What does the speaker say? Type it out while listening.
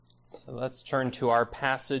So let's turn to our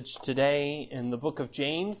passage today in the book of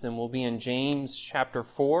James, and we'll be in James chapter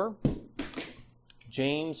 4.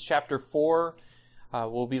 James chapter 4,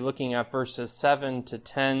 we'll be looking at verses 7 to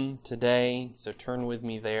 10 today, so turn with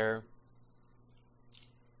me there.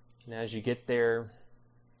 And as you get there,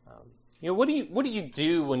 what do you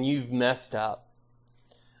do when you've messed up?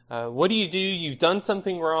 What do? You've done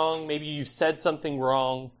something wrong, maybe you've said something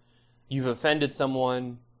wrong, you've offended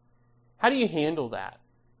someone. How do you handle that?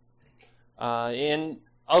 And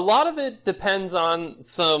a lot of it depends on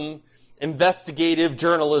some investigative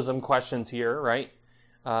journalism questions here, right?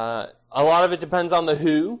 A lot of it depends on the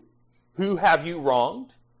who. Who have you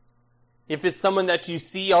wronged? If it's someone that you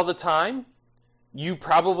see all the time, you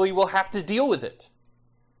probably will have to deal with it.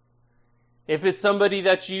 If it's somebody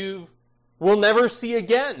that you will never see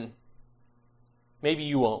again, maybe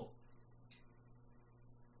you won't.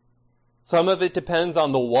 Some of it depends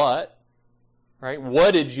on the what. Right?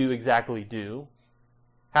 What did you exactly do?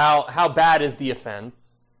 How bad is the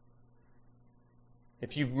offense?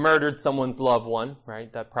 If you've murdered someone's loved one,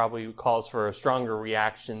 right, that probably calls for a stronger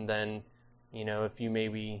reaction than, if you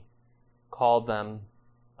maybe called them,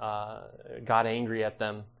 got angry at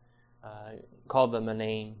them, called them a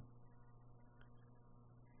name.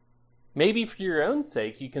 Maybe for your own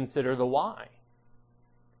sake, you consider the why.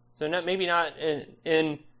 So maybe not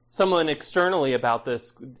in someone externally about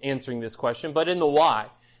this, answering this question, but in the why.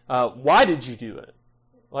 Why did you do it?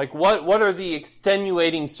 Like, what are the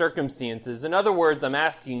extenuating circumstances? In other words, I'm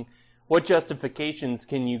asking, what justifications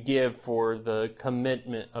can you give for the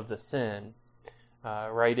commitment of the sin?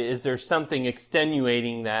 Right? Is there something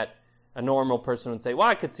extenuating that a normal person would say, well,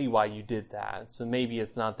 I could see why you did that, so maybe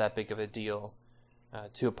it's not that big of a deal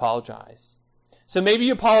to apologize. So maybe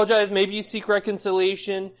you apologize, maybe you seek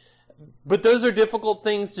reconciliation, but those are difficult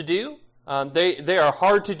things to do. They are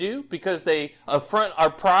hard to do because they affront our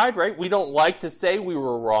pride, right? We don't like to say we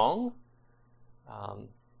were wrong.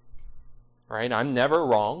 Right? I'm never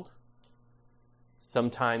wrong.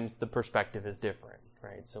 Sometimes the perspective is different,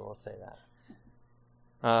 right? So we'll say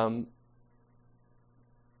that.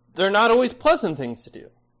 They're not always pleasant things to do.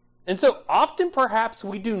 And so often perhaps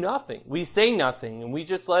we do nothing. We say nothing and we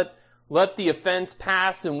just let the offense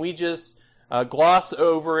pass and we just gloss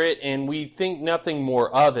over it, and we think nothing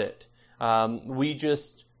more of it. We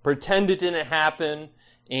just pretend it didn't happen,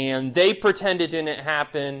 and they pretend it didn't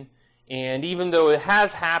happen, and even though it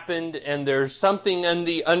has happened, and there's something in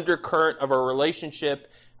the undercurrent of our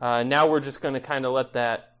relationship, now we're just going to kind of let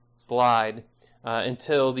that slide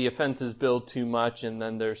until the offenses build too much, and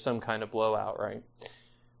then there's some kind of blowout, right?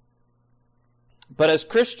 But as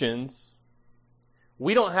Christians,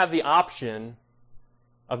 we don't have the option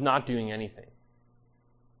of not doing anything.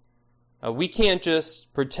 We can't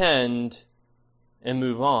just pretend and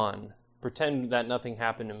move on. Pretend that nothing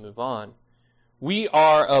happened and move on. We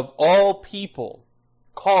are, of all people,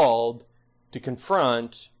 called to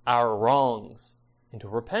confront our wrongs and to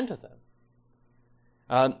repent of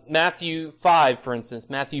them. Matthew 5, for instance,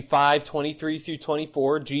 Matthew 5, 23 through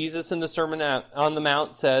 24, Jesus in the Sermon on the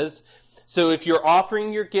Mount says, "So if you're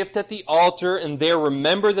offering your gift at the altar and there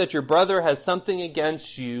remember that your brother has something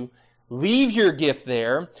against you, leave your gift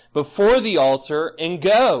there before the altar and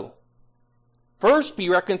go. First be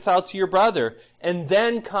reconciled to your brother and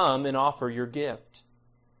then come and offer your gift."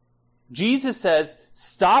 Jesus says,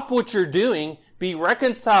 stop what you're doing, be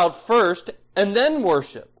reconciled first, and then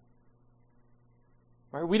worship.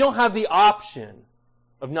 Right? We don't have the option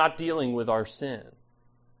of not dealing with our sin.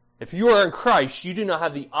 If you are in Christ, you do not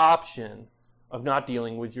have the option of not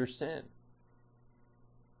dealing with your sin.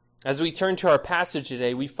 As we turn to our passage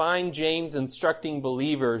today, we find James instructing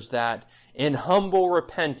believers that in humble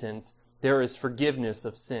repentance, there is forgiveness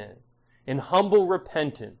of sin. In humble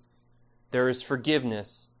repentance, there is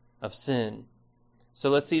forgiveness of sin.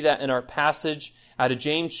 So let's see that in our passage out of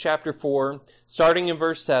James chapter 4, starting in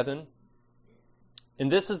verse 7.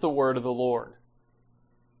 And this is the word of the Lord.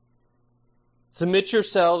 "Submit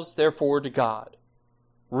yourselves, therefore, to God.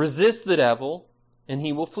 Resist the devil, and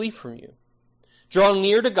he will flee from you. Draw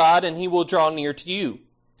near to God, and he will draw near to you.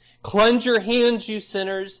 Cleanse your hands, you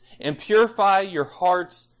sinners, and purify your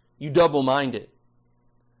hearts, you double-minded.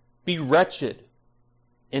 Be wretched,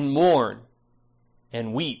 and mourn,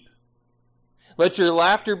 and weep. Let your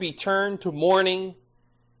laughter be turned to mourning,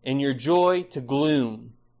 and your joy to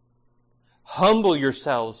gloom. Humble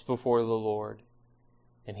yourselves before the Lord,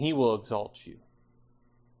 and he will exalt you."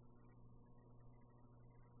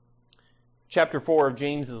 Chapter 4 of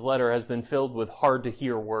James's letter has been filled with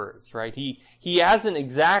hard-to-hear words, right? He hasn't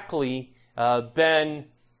exactly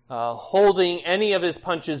been holding any of his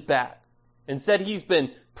punches back. Instead, he's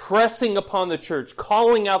been pressing upon the church,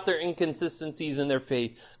 calling out their inconsistencies in their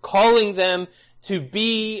faith, calling them to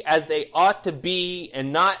be as they ought to be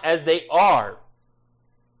and not as they are.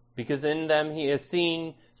 Because in them he has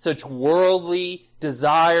seen such worldly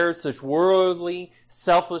desires, such worldly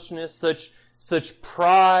selfishness, such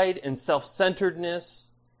pride and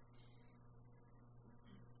self-centeredness.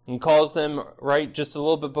 And calls them, right, just a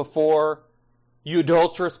little bit before, you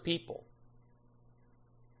adulterous people.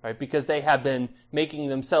 Right, because they have been making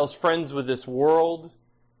themselves friends with this world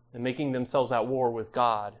and making themselves at war with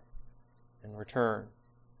God in return.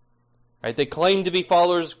 Right, they claim to be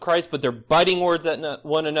followers of Christ, but they're biting words at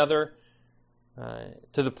one another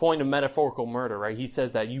to the point of metaphorical murder. Right, he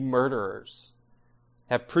says that you murderers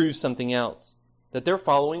have proved something else, that they're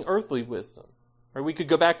following earthly wisdom. Right, we could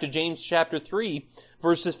go back to James chapter 3,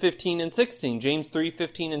 verses 15 and 16. James 3,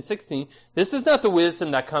 15 and 16. This is not the wisdom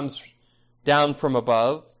that comes down from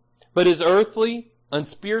above, but is earthly,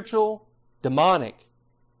 unspiritual, demonic.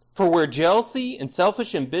 For where jealousy and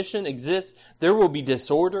selfish ambition exist, there will be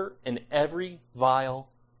disorder in every vile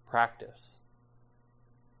practice.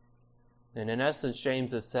 And in essence,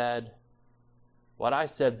 James has said, what I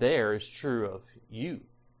said there is true of you.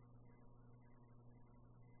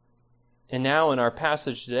 And now in our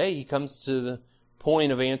passage today, he comes to the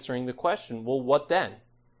point of answering the question, well, what then?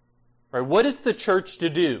 Right? What is the church to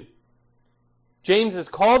do? James has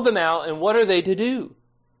called them out, and what are they to do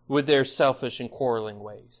with their selfish and quarreling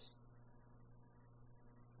ways?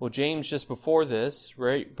 Well, James, just before this,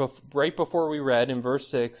 right before we read in verse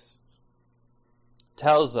 6,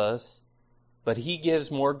 tells us, but he gives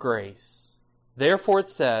more grace. Therefore it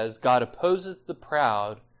says, God opposes the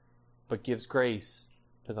proud, but gives grace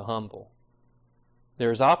to the humble.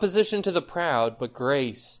 There is opposition to the proud, but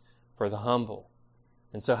grace for the humble.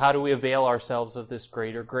 And so how do we avail ourselves of this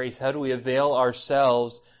greater grace? How do we avail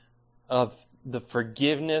ourselves of the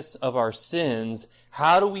forgiveness of our sins?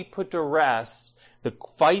 How do we put to rest the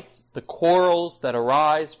fights, the quarrels that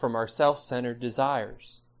arise from our self-centered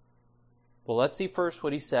desires? Well, let's see first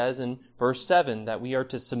what he says in verse 7, that we are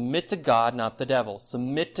to submit to God, not the devil.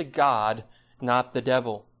 Submit to God, not the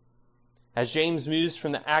devil. As James moves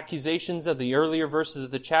from the accusations of the earlier verses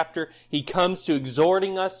of the chapter, he comes to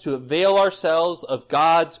exhorting us to avail ourselves of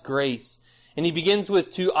God's grace. And he begins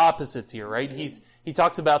with two opposites here, right? He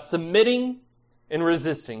talks about submitting and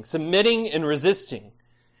resisting. Submitting and resisting.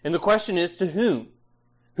 And the question is, to whom?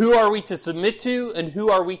 Who are we to submit to, and who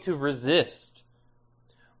are we to resist?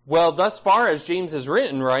 Well, thus far as James has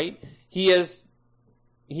written, right, he has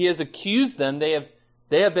accused them. They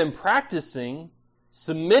have been practicing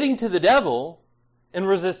submitting to the devil and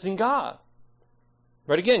resisting God.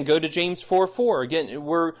 Right, again, go to James 4:4. Again,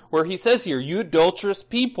 where he says here, you adulterous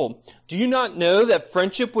people, do you not know that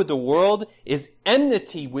friendship with the world is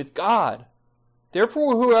enmity with God?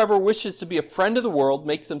 Therefore, whoever wishes to be a friend of the world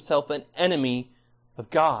makes himself an enemy of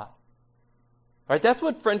God. Right, that's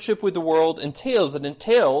what friendship with the world entails. It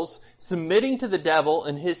entails submitting to the devil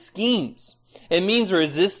and his schemes. It means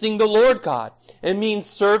resisting the Lord God. It means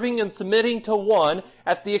serving and submitting to one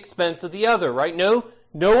at the expense of the other, right? No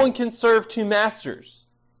one can serve two masters.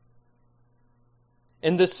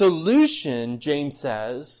 And the solution, James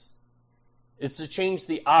says, is to change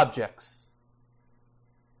the objects.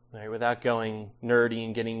 Right? Without going nerdy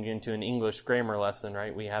and getting into an English grammar lesson,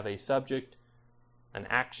 right? We have a subject, an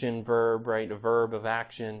action verb, right? A verb of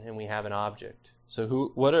action, and we have an object.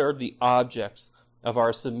 So what are the objects of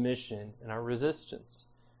our submission and our resistance?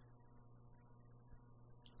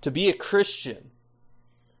 To be a Christian,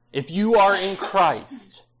 if you are in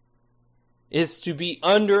Christ, is to be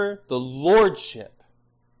under the lordship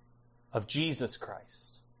of Jesus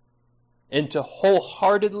Christ and to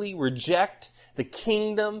wholeheartedly reject the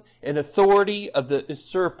kingdom and authority of the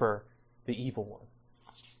usurper, the evil one.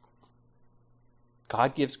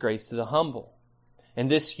 God gives grace to the humble. And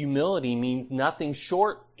this humility means nothing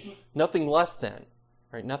less than,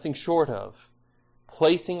 right? Nothing short of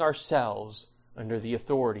placing ourselves under the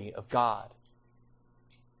authority of God.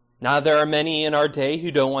 Now, there are many in our day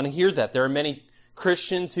who don't want to hear that. There are many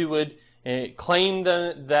Christians who would claim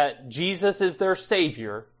that Jesus is their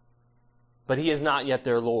Savior, but He is not yet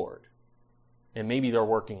their Lord. And maybe they're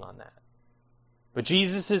working on that. But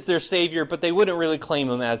Jesus is their Savior, but they wouldn't really claim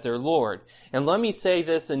Him as their Lord. And let me say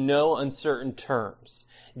this in no uncertain terms.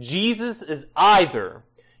 Jesus is either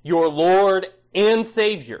your Lord and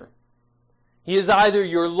Savior. He is either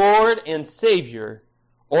your Lord and Savior,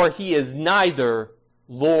 or He is neither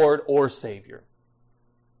Lord or Savior.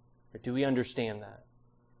 But do we understand that?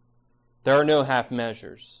 There are no half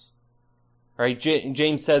measures. All right,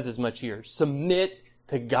 James says as much here. Submit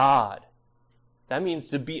to God. That means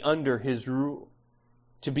to be under his rule,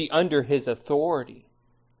 to be under his authority.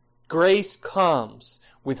 Grace comes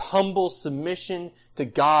with humble submission to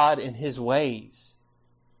God and his ways.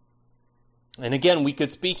 And again, we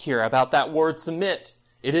could speak here about that word submit.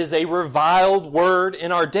 It is a reviled word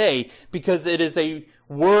in our day because it is a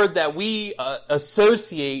word that we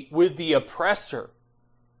associate with the oppressor.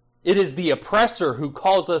 It is the oppressor who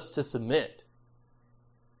calls us to submit.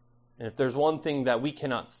 And if there's one thing that we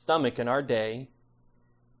cannot stomach in our day,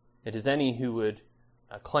 it is any who would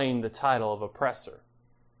claim the title of oppressor.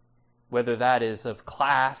 Whether that is of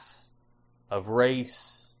class, of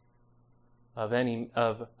race, of any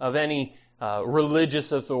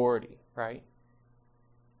religious authority, right?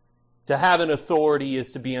 To have an authority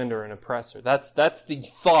is to be under an oppressor. That's the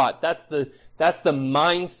thought. That's the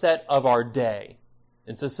mindset of our day.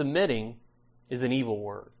 And so submitting is an evil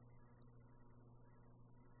word.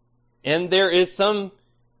 And there is some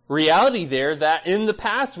reality there that in the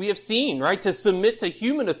past we have seen, right? To submit to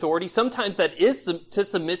human authority, sometimes that is to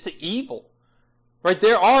submit to evil, right?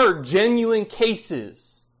 There are genuine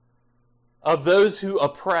cases of those who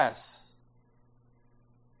oppress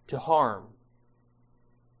to harm,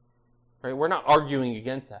 right? We're not arguing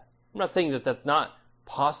against that. I'm not saying that that's not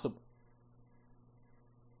possible.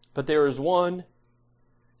 But there is one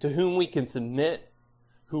to whom we can submit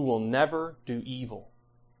who will never do evil.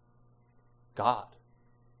 God.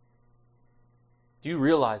 Do you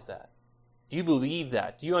realize that? Do you believe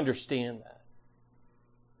that? Do you understand that?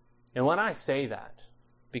 And when I say that,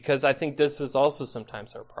 because I think this is also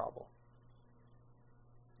sometimes our problem.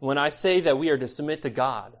 When I say that we are to submit to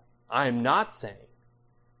God, I am not saying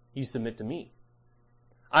you submit to me.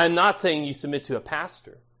 I am not saying you submit to a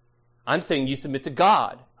pastor. I'm saying you submit to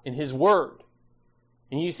God and his word.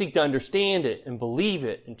 And you seek to understand it and believe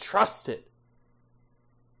it and trust it.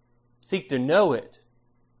 Seek to know it.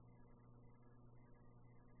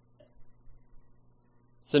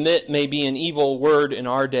 Submit may be an evil word in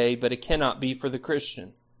our day, but it cannot be for the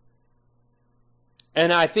Christian.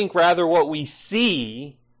 And I think rather what we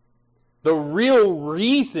see, the real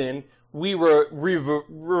reason we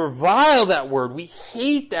revile that word, we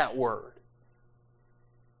hate that word,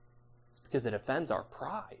 it's because it offends our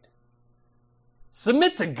pride.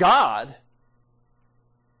 Submit to God.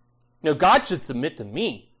 No, God should submit to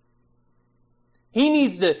me. He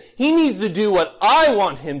needs to do what I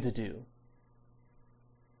want him to do.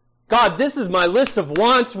 God, this is my list of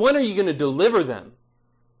wants. When are you going to deliver them?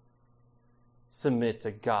 Submit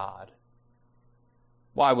to God.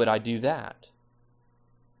 Why would I do that?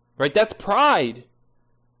 Right? That's pride.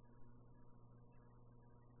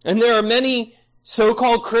 And there are many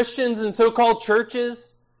so-called Christians and so-called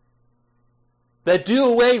churches that do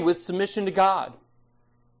away with submission to God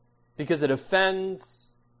because it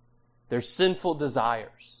offends their sinful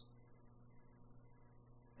desires.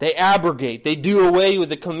 They abrogate, they do away with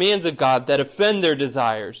the commands of God that offend their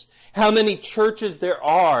desires. How many churches there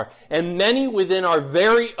are, and many within our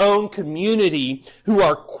very own community who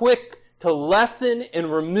are quick to lessen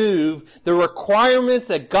and remove the requirements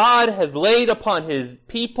that God has laid upon his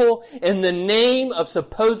people in the name of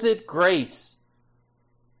supposed grace.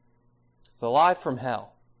 It's a lie from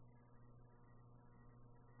hell.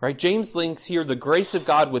 Right? James links here the grace of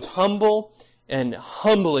God with humble and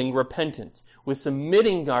humbling repentance, with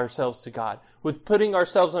submitting ourselves to God, with putting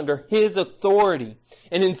ourselves under his authority.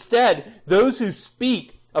 And instead, those who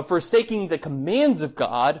speak of forsaking the commands of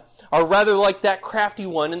God are rather like that crafty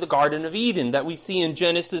one in the Garden of Eden that we see in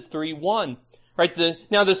Genesis 3:1. Right?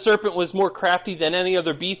 Now the serpent was more crafty than any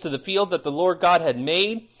other beast of the field that the Lord God had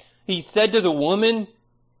made. He said to the woman,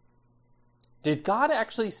 did God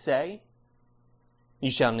actually say, you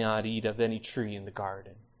shall not eat of any tree in the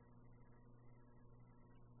garden?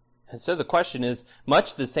 And so the question is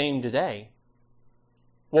much the same today.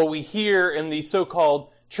 What we hear in these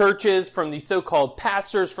so-called churches, from these so-called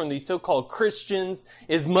pastors, from these so-called Christians,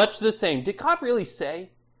 is much the same. Did God really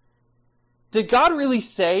say? Did God really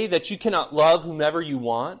say that you cannot love whomever you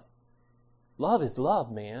want? Love is love,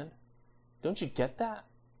 man. Don't you get that?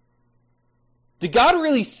 Did God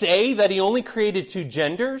really say that he only created two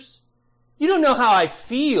genders? You don't know how I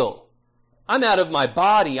feel. I'm out of my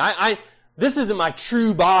body. This isn't my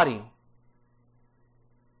true body.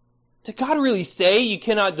 Did God really say you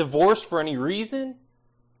cannot divorce for any reason?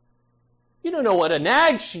 You don't know what a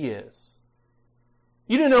nag she is.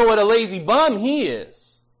 You don't know what a lazy bum he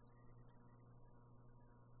is.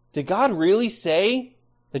 Did God really say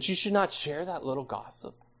that you should not share that little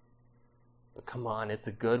gossip? But come on, it's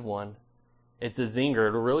a good one. It's a zinger.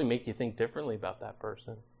 It'll really make you think differently about that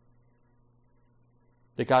person.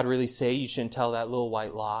 Did God really say you shouldn't tell that little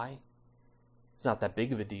white lie? It's not that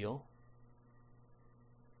big of a deal.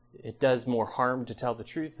 it does more harm to tell the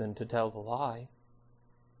truth than to tell the lie.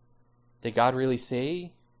 Did God really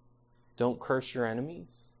say, don't curse your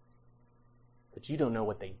enemies? But you don't know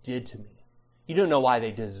what they did to me. You don't know why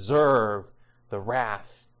they deserve the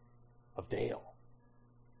wrath of Dale.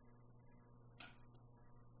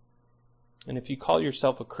 And if you call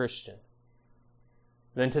yourself a Christian,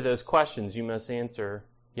 then to those questions you must answer,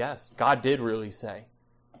 yes, God did really say.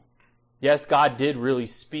 Yes, God did really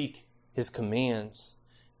speak his commands,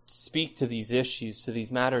 speak to these issues, to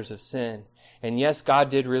these matters of sin. And yes, God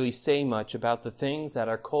did really say much about the things that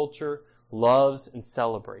our culture loves and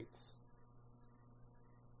celebrates.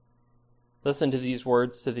 Listen to these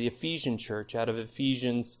words to the Ephesian church out of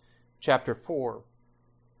Ephesians chapter 4.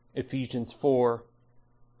 Ephesians 4,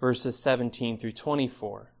 verses 17 through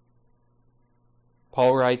 24.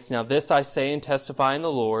 Paul writes, "Now this I say and testify in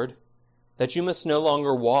the Lord, that you must no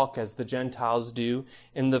longer walk as the Gentiles do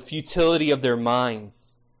in the futility of their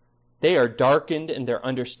minds. They are darkened in their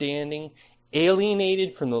understanding,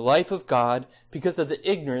 alienated from the life of God because of the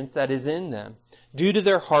ignorance that is in them, due to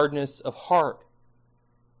their hardness of heart.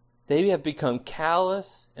 They have become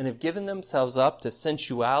callous and have given themselves up to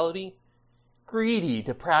sensuality, greedy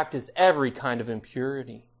to practice every kind of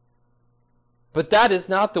impurity. But that is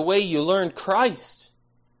not the way you learned Christ,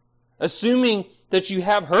 assuming that you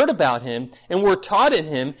have heard about him and were taught in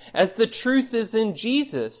him as the truth is in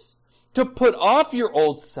Jesus, to put off your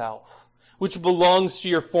old self, which belongs to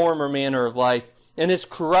your former manner of life and is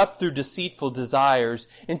corrupt through deceitful desires,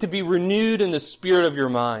 and to be renewed in the spirit of your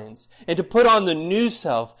minds, and to put on the new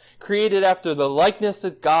self, created after the likeness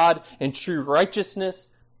of God in true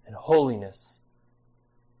righteousness and holiness."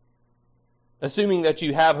 Assuming that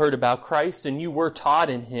you have heard about Christ and you were taught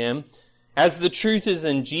in him, as the truth is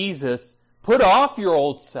in Jesus, put off your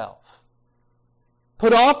old self.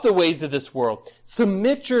 Put off the ways of this world.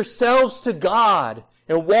 Submit yourselves to God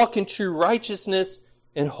and walk in true righteousness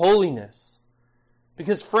and holiness.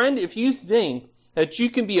 Because, friend, if you think that you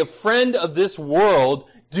can be a friend of this world,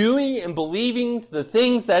 doing and believing the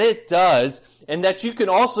things that it does, and that you can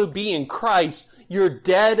also be in Christ, you're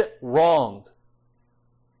dead wrong.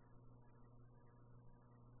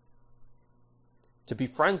 To be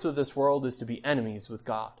friends with this world is to be enemies with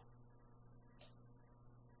God.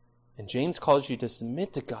 And James calls you to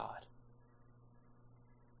submit to God.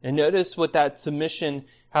 And notice what that submission,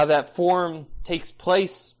 how that form takes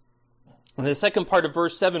place. In the second part of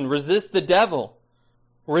verse 7, resist the devil.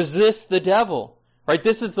 Resist the devil. Right?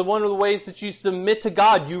 This is one of the ways that you submit to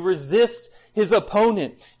God. You resist his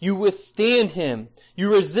opponent. You withstand him.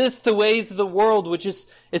 You resist the ways of the world, which is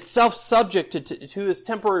itself subject to his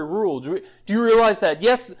temporary rule. Do you realize that?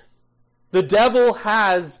 Yes, the devil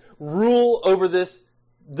has rule over this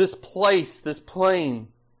place, this plane,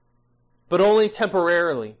 but only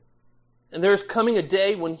temporarily. And there's coming a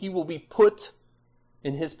day when he will be put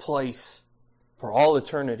in his place for all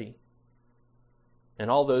eternity. And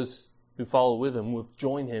all those who follow with him will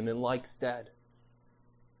join him in like stead.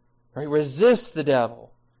 Right? Resist the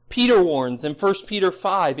devil. Peter warns in 1 Peter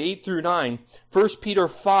 5, 8 through 9. 1 Peter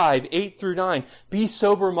 5, 8 through 9. Be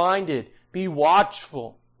sober-minded. Be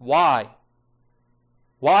watchful. Why?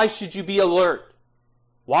 Why should you be alert?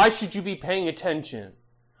 Why should you be paying attention?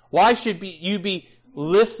 Why should you be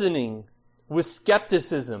listening with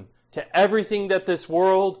skepticism to everything that this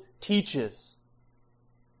world teaches?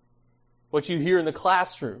 What you hear in the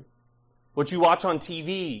classroom, what you watch on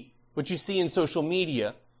TV, what you see in social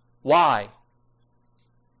media. Why?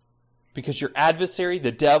 Because your adversary,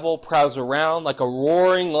 the devil, prowls around like a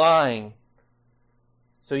roaring lion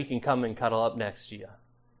so he can come and cuddle up next to you.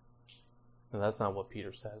 No, that's not what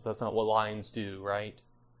Peter says. That's not what lions do, right?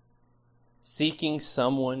 Seeking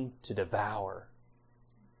someone to devour.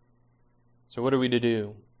 So what are we to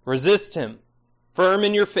do? Resist him, firm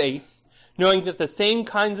in your faith, knowing that the same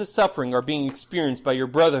kinds of suffering are being experienced by your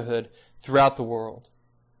brotherhood throughout the world.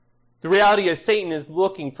 The reality is Satan is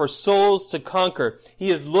looking for souls to conquer. He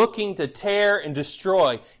is looking to tear and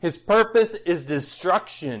destroy. His purpose is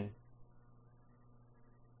destruction.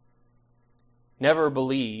 Never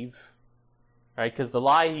believe, right? Because the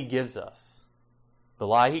lie he gives us, the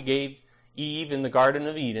lie he gave Eve in the Garden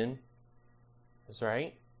of Eden, is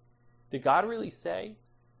right. Did God really say?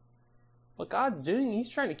 What God's doing, he's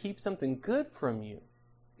trying to keep something good from you.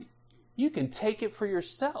 You can take it for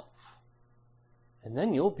yourself. And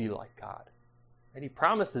then you'll be like God. And he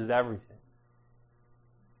promises everything.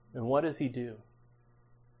 And what does he do?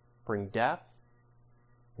 Bring death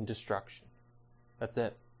and destruction. That's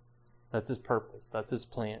it. That's his purpose. That's his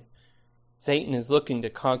plan. Satan is looking to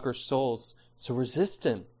conquer souls. So resist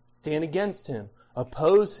him. Stand against him.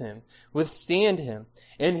 oppose him, withstand him,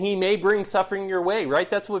 and he may bring suffering your way, right?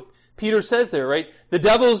 That's what Peter says there, right? The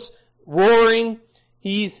devil's roaring.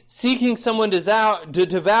 He's seeking someone to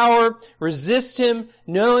devour. Resist him,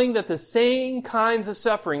 knowing that the same kinds of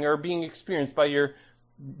suffering are being experienced by your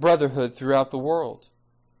brotherhood throughout the world.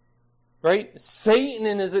 Right? Satan,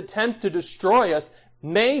 in his attempt to destroy us,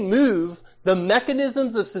 may move the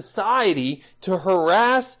mechanisms of society to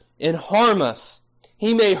harass and harm us.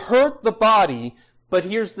 He may hurt the body, but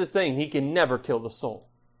here's the thing, he can never kill the soul.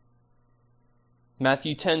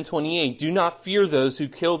 Matthew 10:28, do not fear those who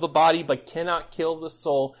kill the body but cannot kill the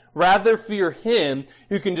soul. Rather fear him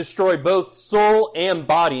who can destroy both soul and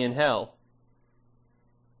body in hell.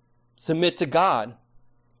 Submit to God.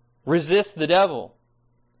 Resist the devil.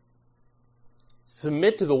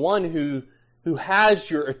 Submit to the one who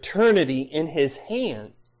has your eternity in his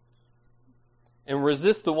hands. And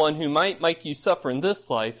resist the one who might make you suffer in this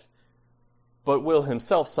life, but will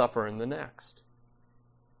himself suffer in the next.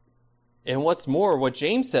 And what's more, what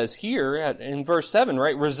James says here in verse 7,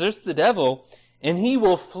 right? Resist the devil, and he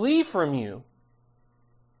will flee from you.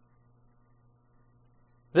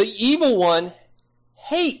 The evil one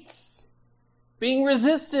hates being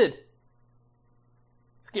resisted. It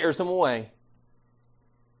scares him away.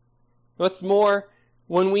 What's more,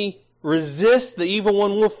 when we resist, the evil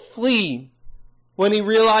one will flee. When he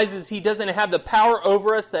realizes he doesn't have the power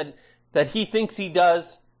over us that he thinks he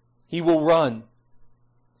does, he will run.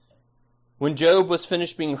 When Job was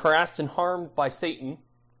finished being harassed and harmed by Satan,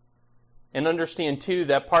 and understand too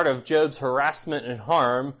that part of Job's harassment and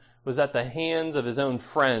harm was at the hands of his own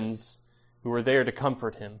friends who were there to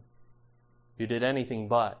comfort him, who did anything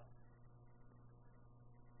but.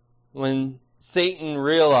 When Satan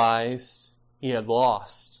realized he had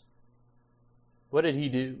lost, what did he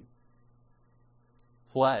do?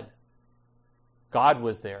 Fled. God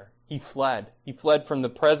was there. He fled. He fled from the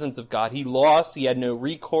presence of God. He lost. He had no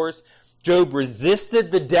recourse. Job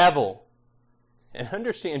resisted the devil. And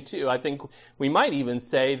understand too, I think we might even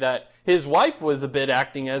say that his wife was a bit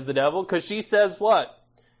acting as the devil, because she says what?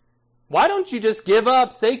 Why don't you just give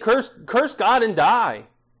up? Say curse God and die.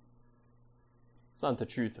 It's not the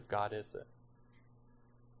truth of God, is it?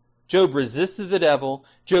 Job resisted the devil.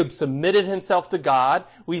 Job submitted himself to God.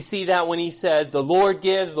 We see that when he says, the Lord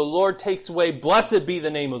gives, the Lord takes away. Blessed be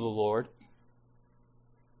the name of the Lord.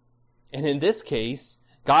 And in this case,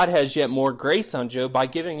 God has yet more grace on Job by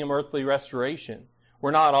giving him earthly restoration.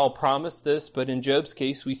 We're not all promised this, but in Job's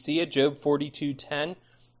case, we see it. Job 42:10.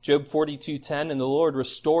 Job 42:10, and the Lord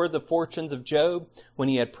restored the fortunes of Job when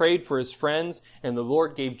he had prayed for his friends, and the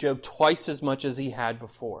Lord gave Job twice as much as he had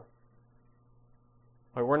before.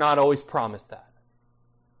 But we're not always promised that.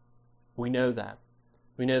 We know that.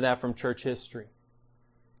 We know that from church history.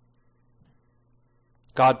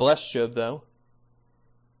 God bless Job, though.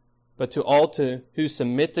 But to all who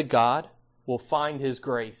submit to God will find his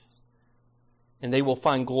grace, and they will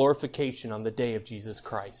find glorification on the day of Jesus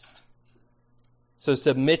Christ. So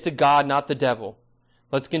submit to God, not the devil.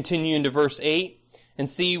 Let's continue into verse 8 and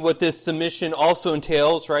see what this submission also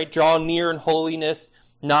entails, right? Draw near in holiness,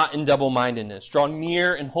 not in double-mindedness. Draw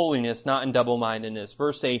near in holiness, not in double-mindedness.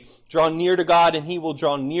 Verse 8, draw near to God, and he will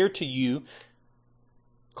draw near to you.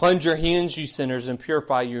 Cleanse your hands, you sinners, and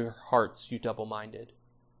purify your hearts, you double-minded.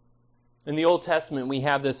 In the Old Testament, we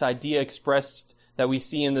have this idea expressed that we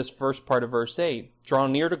see in this first part of verse 8. Draw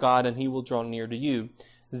near to God, and he will draw near to you.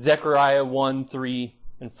 Zechariah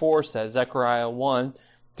 1:3-4 says, Zechariah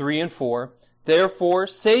 1:3-4, therefore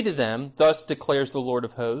say to them, thus declares the Lord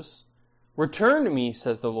of hosts, return to me,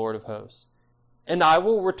 says the Lord of hosts, and I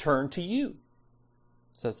will return to you,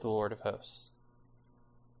 says the Lord of hosts.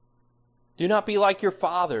 Do not be like your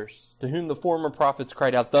fathers, to whom the former prophets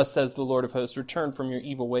cried out, thus says the Lord of hosts, return from your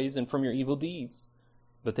evil ways and from your evil deeds.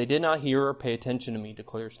 But they did not hear or pay attention to me,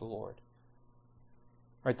 declares the Lord.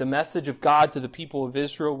 Right, the message of God to the people of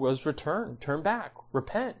Israel was return, turn back,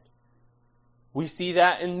 repent. We see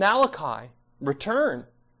that in Malachi. Return.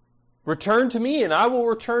 Return to me and I will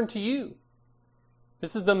return to you.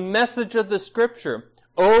 This is the message of the scripture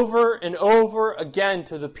over and over again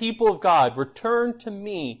to the people of God. Return to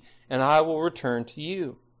me and I will return to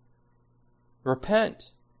you.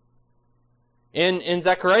 Repent. In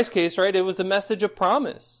Zechariah's case, right, it was a message of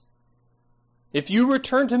promise. If you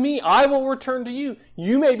return to me, I will return to you.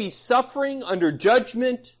 You may be suffering under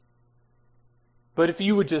judgment, but if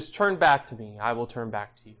you would just turn back to me, I will turn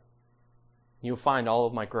back to you. You'll find all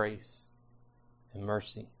of my grace and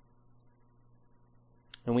mercy.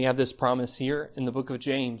 And we have this promise here in the book of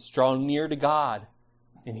James. Draw near to God,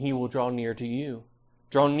 and he will draw near to you.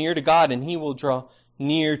 Draw near to God, and he will draw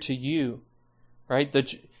near to you. Right?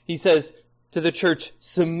 He says, to the church,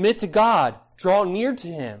 submit to God, draw near to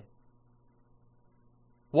Him.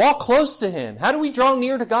 Walk close to Him. How do we draw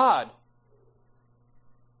near to God?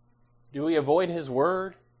 Do we avoid His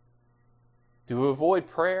Word? Do we avoid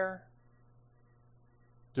prayer?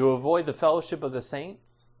 Do we avoid the fellowship of the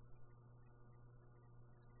saints?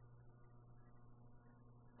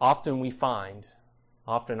 Often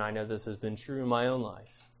I know this has been true in my own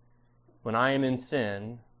life, when I am in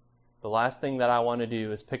sin, the last thing that I want to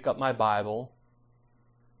do is pick up my Bible,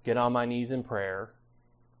 get on my knees in prayer,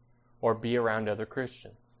 or be around other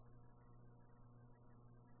Christians.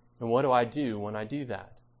 And what do I do when I do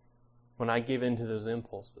that? When I give in to those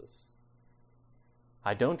impulses?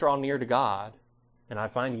 I don't draw near to God, and I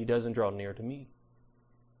find He doesn't draw near to me.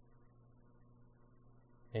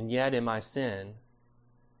 And yet in my sin,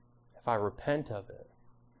 if I repent of it,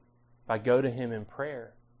 if I go to Him in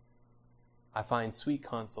prayer, I find sweet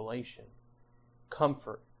consolation,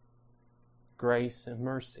 comfort, grace, and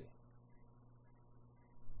mercy.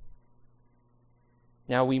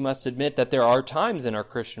 Now, we must admit that there are times in our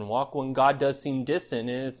Christian walk when God does seem distant,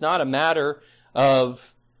 and it's not a matter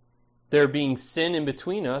of there being sin in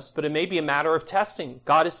between us, but it may be a matter of testing.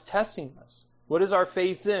 God is testing us. What is our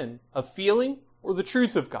faith in? A feeling or the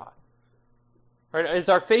truth of God? Right? Is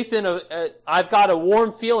our faith in I've got a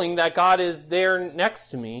warm feeling that God is there next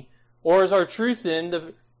to me, or is our truth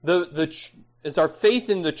in is our faith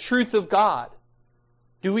in the truth of God?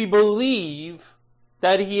 Do we believe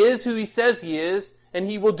that He is who He says He is, and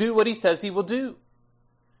He will do what He says He will do?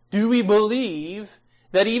 Do we believe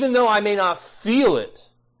that even though I may not feel it,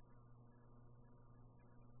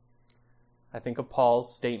 I think of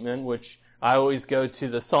Paul's statement, which I always go to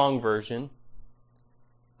the song version.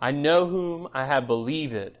 I know whom I have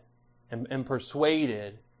believed and am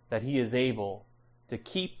persuaded that He is able to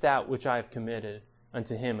keep that which I have committed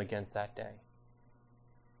unto Him against that day.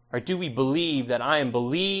 Or do we believe that I am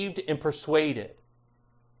believed and persuaded?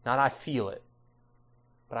 Not I feel it,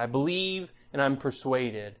 but I believe and I'm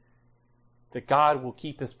persuaded that God will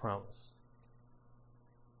keep His promise.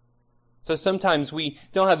 So sometimes we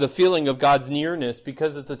don't have the feeling of God's nearness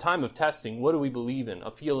because it's a time of testing. What do we believe in?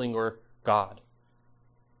 A feeling or God?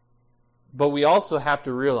 But we also have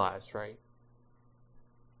to realize, right,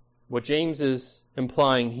 what James is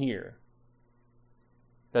implying here,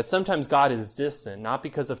 that sometimes God is distant, not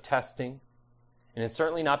because of testing, and it's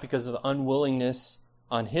certainly not because of unwillingness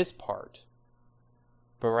on His part,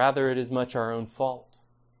 but rather it is much our own fault.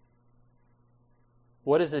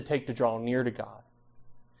 What does it take to draw near to God?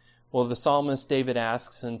 Well, the psalmist David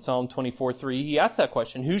asks in Psalm 24:3, he asks that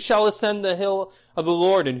question, who shall ascend the hill of the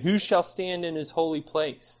Lord, and who shall stand in His holy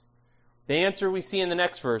place? The answer we see in the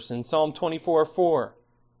next verse, in Psalm 24:4.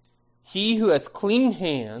 He who has clean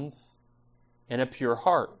hands and a pure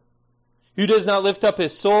heart, who does not lift up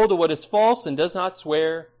his soul to what is false and does not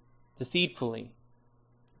swear deceitfully.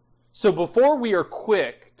 So before we are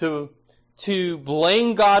quick to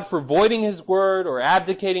blame God for voiding His word or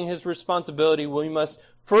abdicating His responsibility, we must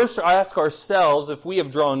first ask ourselves if we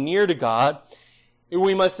have drawn near to God.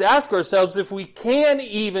 We must ask ourselves if we can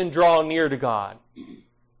even draw near to God.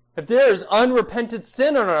 If there is unrepented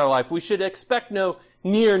sin in our life, we should expect no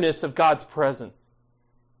nearness of God's presence.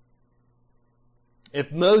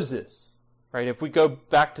 If Moses, right, if we go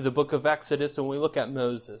back to the book of Exodus and we look at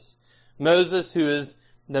Moses, who is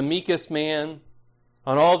the meekest man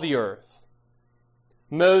on all the earth,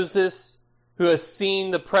 Moses who has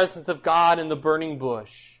seen the presence of God in the burning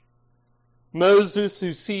bush, Moses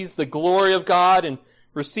who sees the glory of God and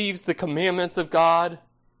receives the commandments of God,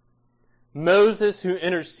 Moses who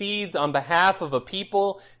intercedes on behalf of a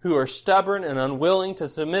people who are stubborn and unwilling to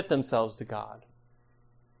submit themselves to God.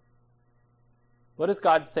 What does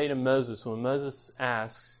God say to Moses when Moses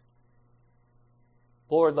asks,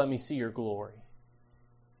 Lord, let me see your glory?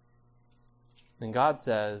 And God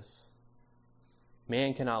says,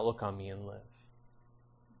 man cannot look on me and live.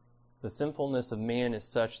 The sinfulness of man is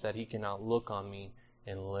such that he cannot look on me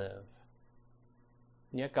and live.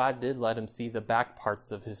 And yet God did let him see the back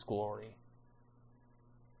parts of His glory.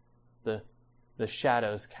 The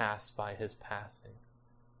shadows cast by His passing.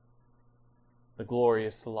 The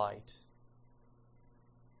glorious light.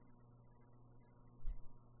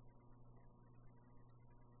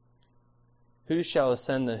 Who shall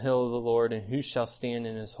ascend the hill of the Lord, and who shall stand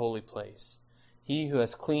in His holy place? He who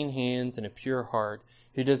has clean hands and a pure heart,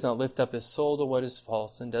 who does not lift up his soul to what is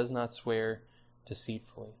false and does not swear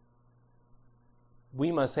deceitfully.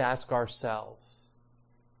 We must ask ourselves,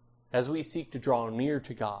 as we seek to draw near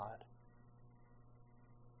to God,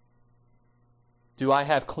 do I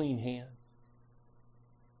have clean hands?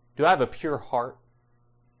 Do I have a pure heart?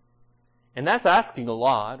 And that's asking a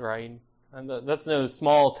lot, right? And that's no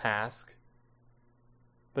small task,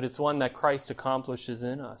 but it's one that Christ accomplishes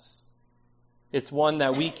in us. It's one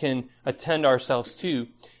that we can attend ourselves to.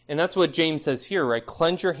 And that's what James says here, right?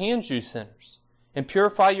 Cleanse your hands, you sinners, and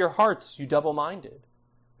purify your hearts, you double-minded.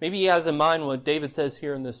 Maybe he has in mind what David says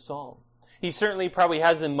here in this psalm. He certainly probably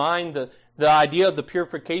has in mind the idea of the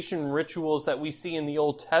purification rituals that we see in the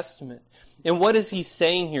Old Testament. And what is he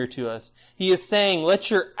saying here to us? He is saying, let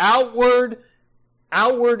your outward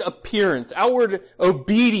appearance, outward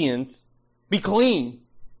obedience be clean.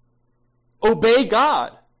 Obey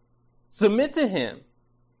God. Submit to him.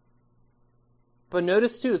 But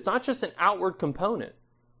notice too, it's not just an outward component.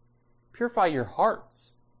 Purify your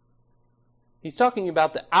hearts. He's talking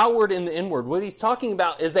about the outward and the inward. What he's talking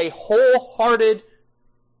about is a wholehearted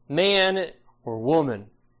man or woman.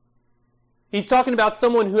 He's talking about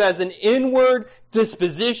someone who has an inward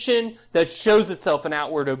disposition that shows itself in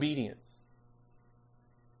outward obedience.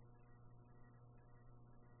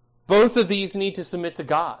 Both of these need to submit to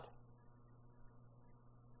God.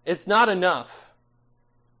 It's not enough.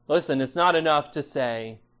 Listen, it's not enough to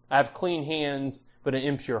say, I have clean hands but an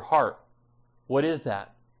impure heart. What is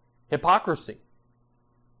that? Hypocrisy.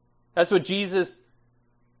 That's what Jesus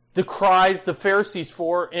decries the Pharisees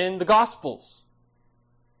for in the Gospels.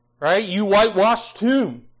 Right? You whitewashed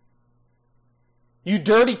tomb. You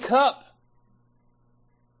dirty cup.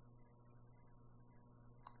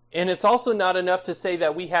 And it's also not enough to say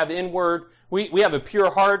that we have we have a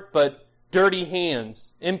pure heart, but dirty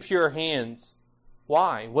hands, impure hands.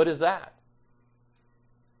 Why? What is that?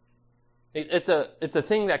 It's a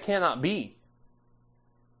thing that cannot be.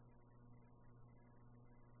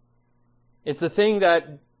 It's a thing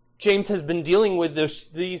that James has been dealing with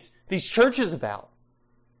these churches about.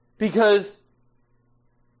 Because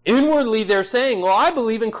inwardly they're saying, well, I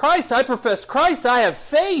believe in Christ, I profess Christ, I have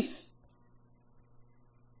faith.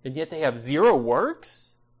 And yet they have zero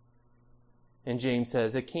works? And James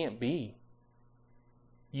says, it can't be.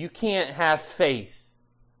 You can't have faith.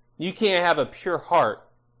 You can't have a pure heart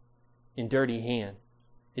in dirty hands.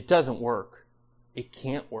 It doesn't work. It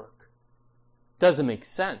can't work. It doesn't make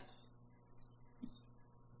sense.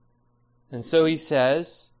 And so he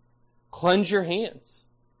says, cleanse your hands.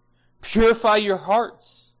 Purify your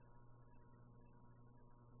hearts.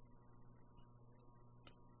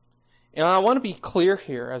 And I want to be clear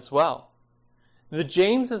here as well. That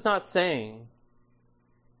James is not saying,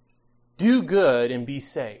 do good and be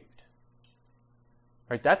saved.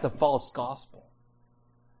 Right? That's a false gospel.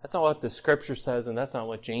 That's not what the scripture says, and that's not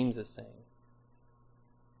what James is saying.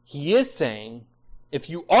 He is saying, if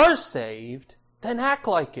you are saved, then act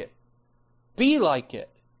like it. Be like it.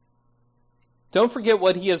 Don't forget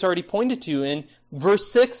what he has already pointed to in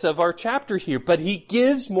verse 6 of our chapter here. But he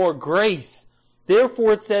gives more grace.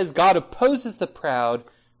 Therefore it says, God opposes the proud,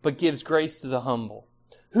 but gives grace to the humble.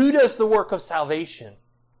 Who does the work of salvation?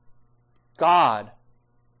 God.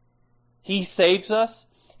 He saves us.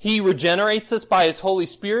 He regenerates us by his Holy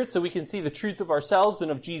Spirit so we can see the truth of ourselves and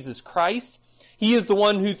of Jesus Christ. He is the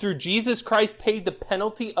one who through Jesus Christ paid the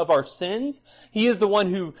penalty of our sins. He is the one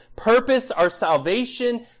who purposed our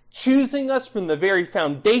salvation, choosing us from the very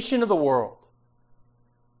foundation of the world.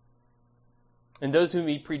 And those whom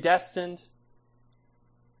he predestined,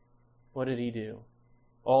 what did he do?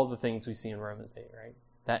 All the things we see in Romans 8, right?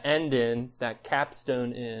 That end in, that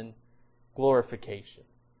capstone in glorification.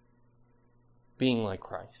 Being like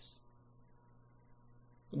Christ.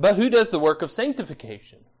 But who does the work of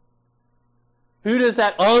sanctification? Who does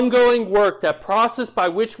that ongoing work, that process by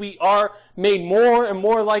which we are made more and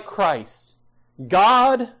more like Christ?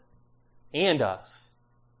 God and us.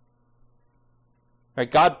 Right?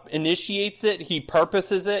 God initiates it. He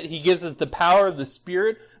purposes it. He gives us the power of the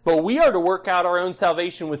Spirit. But we are to work out our own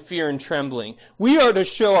salvation with fear and trembling. We are to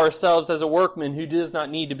show ourselves as a workman who does not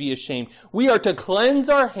need to be ashamed. We are to cleanse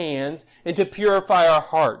our hands and to purify our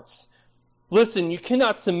hearts. Listen, you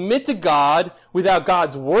cannot submit to God without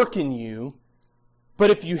God's work in you. But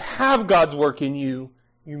if you have God's work in you,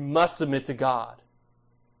 you must submit to God.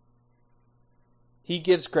 He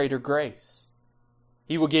gives greater grace.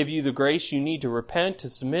 He will give you the grace you need to repent, to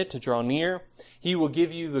submit, to draw near. He will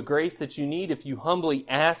give you the grace that you need if you humbly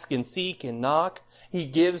ask and seek and knock. He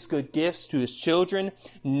gives good gifts to his children.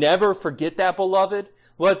 Never forget that, beloved.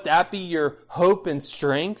 Let that be your hope and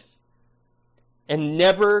strength. And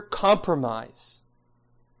never compromise.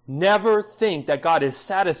 Never think that God is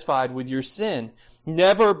satisfied with your sin.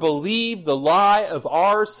 Never believe the lie of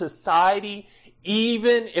our society,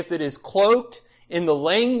 even if it is cloaked in the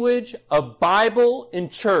language of Bible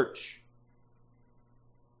and church,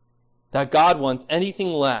 that God wants anything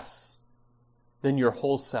less than your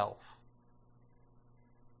whole self.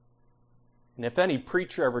 And if any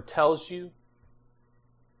preacher ever tells you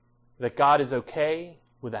that God is okay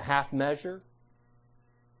with a half measure,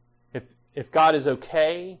 if God is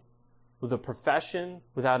okay with a profession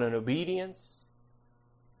without an obedience,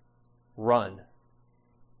 run,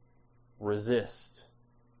 resist,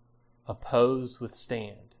 oppose,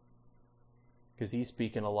 withstand, because he's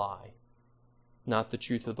speaking a lie, not the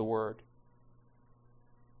truth of the word.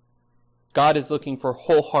 God is looking for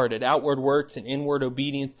wholehearted outward works and inward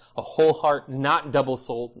obedience, a whole heart, not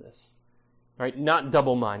double-souledness, right? Not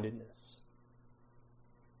double-mindedness.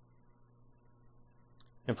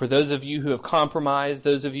 And for those of you who have compromised,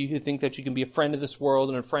 those of you who think that you can be a friend of this world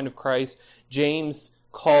and a friend of Christ, James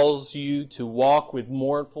calls you to walk with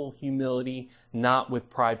mournful humility, not with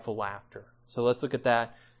prideful laughter. So let's look at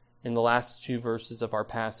that in the last two verses of our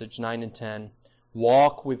passage, 9 and 10.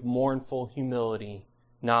 Walk with mournful humility,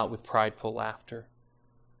 not with prideful laughter.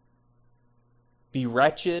 Be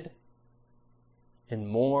wretched and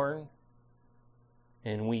mourn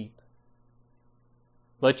and weep.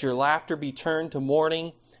 Let your laughter be turned to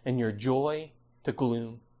mourning and your joy to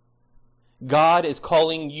gloom. God is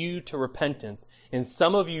calling you to repentance, and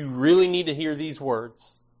some of you really need to hear these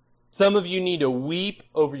words. Some of you need to weep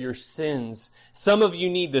over your sins. Some of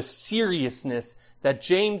you need the seriousness that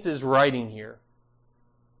James is writing here.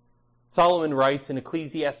 Solomon writes in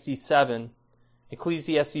Ecclesiastes 7,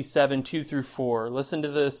 2 through 4. Listen to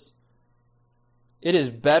this. It is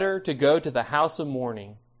better to go to the house of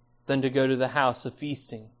mourning than to go to the house of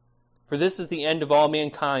feasting. For this is the end of all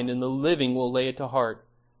mankind, and the living will lay it to heart.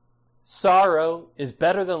 Sorrow is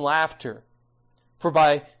better than laughter, for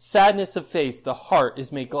by sadness of face the heart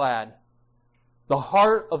is made glad. The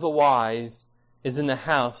heart of the wise is in the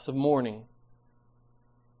house of mourning,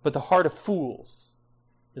 but the heart of fools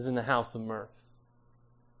is in the house of mirth.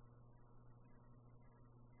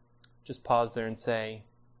 Just pause there and say,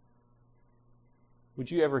 would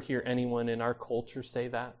you ever hear anyone in our culture say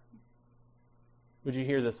that? Would you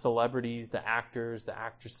hear the celebrities, the actors, the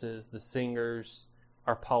actresses, the singers,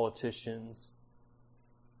 our politicians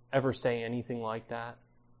ever say anything like that?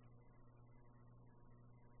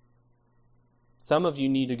 Some of you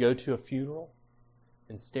need to go to a funeral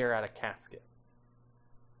and stare at a casket.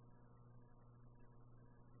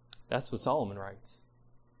 That's what Solomon writes.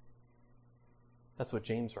 That's what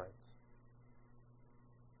James writes.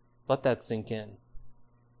 Let that sink in.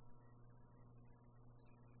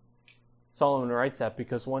 Solomon writes that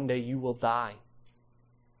because one day you will die.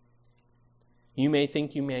 You may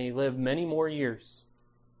think you may live many more years.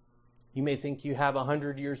 You may think you have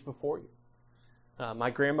 100 years before you. My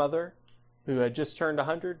grandmother, who had just turned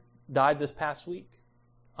 100, died this past week.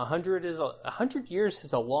 100 years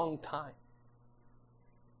is a long time.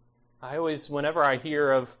 Whenever I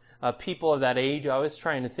hear of people of that age, I was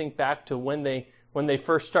trying to think back to when they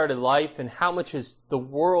first started life and how much the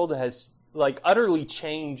world has utterly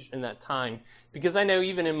changed in that time. Because I know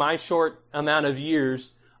even in my short amount of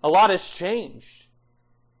years, a lot has changed.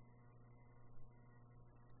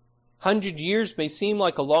 100 years may seem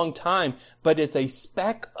like a long time, but it's a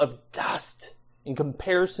speck of dust in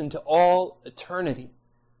comparison to all eternity.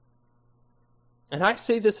 And I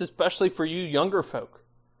say this especially for you younger folk,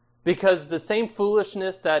 because the same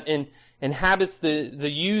foolishness that inhabits the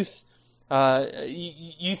youth,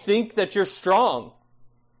 you think that you're strong.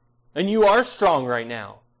 And you are strong right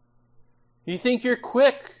now. You think you're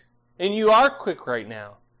quick, and you are quick right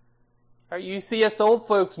now. Right, you see us old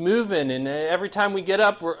folks moving, and every time we get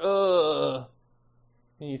up, we're,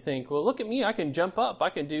 And you think, well, look at me, I can jump up,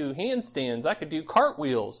 I can do handstands, I could do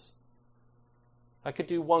cartwheels. I could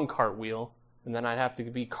do one cartwheel, and then I'd have to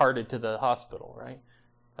be carted to the hospital, right?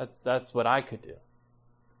 That's what I could do.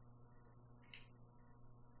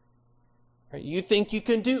 Right, you think you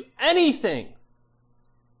can do anything.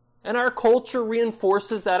 And our culture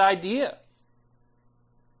reinforces that idea.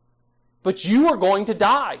 But you are going to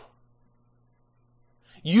die.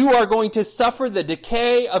 You are going to suffer the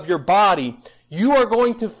decay of your body. You are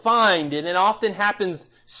going to find, and it often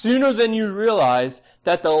happens sooner than you realize,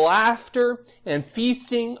 that the laughter and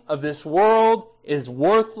feasting of this world is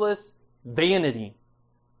worthless vanity.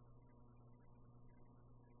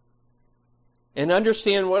 And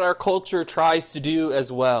understand what our culture tries to do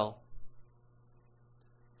as well.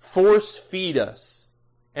 Force feed us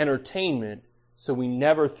entertainment so we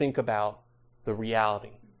never think about the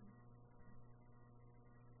reality.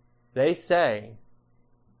 They say,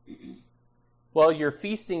 well, your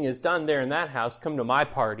feasting is done there in that house. Come to my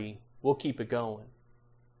party. We'll keep it going.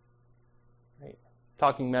 Right?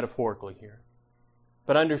 Talking metaphorically here.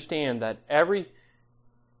 But understand that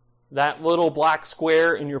that little black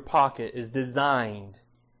square in your pocket is designed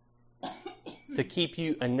to to keep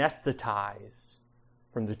you anesthetized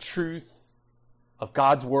from the truth of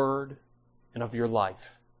God's word and of your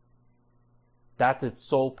life. That's its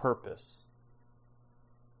sole purpose.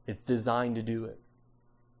 It's designed to do it.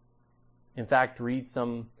 In fact, read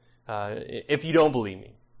some, if you don't believe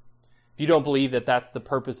me, if you don't believe that that's the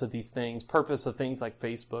purpose of these things, purpose of things like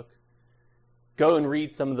Facebook, go and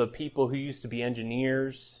read some of the people who used to be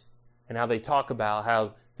engineers and how they talk about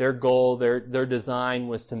how their goal, their design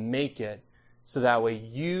was to make it so that way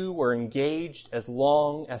you were engaged as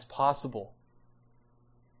long as possible.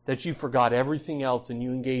 That you forgot everything else and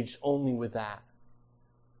you engaged only with that.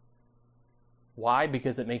 Why?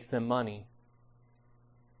 Because it makes them money.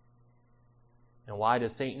 And why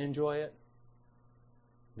does Satan enjoy it?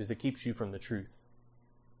 Because it keeps you from the truth.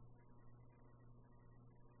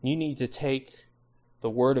 You need to take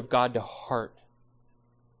the Word of God to heart.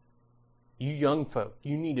 You young folk,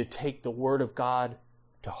 you need to take the Word of God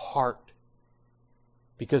to heart.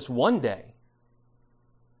 Because one day,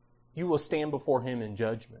 you will stand before Him in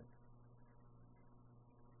judgment.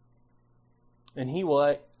 And He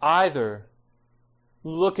will either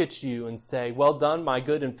look at you and say, "Well done, my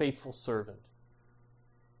good and faithful servant.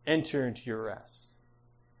 Enter into your rest."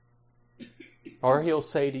 Or He'll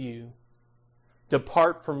say to you,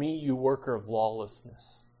 "Depart from me, you worker of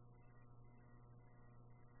lawlessness."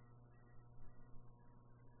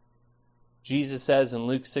 Jesus says in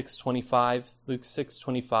Luke 6:25,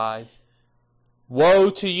 "Woe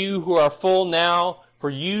to you who are full now, for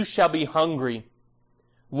you shall be hungry.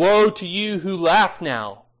 Woe to you who laugh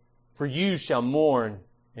now, for you shall mourn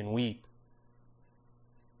and weep."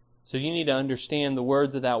 So you need to understand the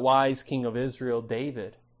words of that wise king of Israel,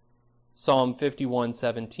 David. Psalm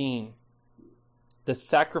 51:17. "The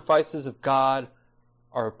sacrifices of God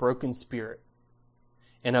are a broken spirit,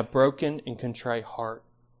 and a broken and contrite heart.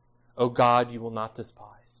 O God, you will not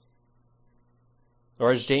despise."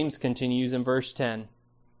 Or as James continues in verse 10,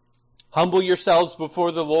 "Humble yourselves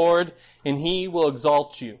before the Lord, and He will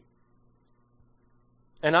exalt you."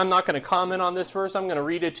 And I'm not going to comment on this verse. I'm going to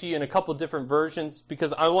read it to you in a couple different versions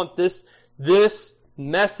because I want this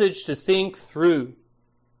message to sink through.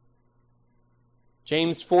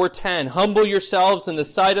 James 4:10, "Humble yourselves in the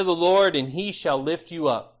sight of the Lord, and He shall lift you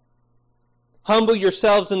up. Humble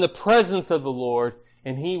yourselves in the presence of the Lord,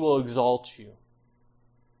 and He will exalt you."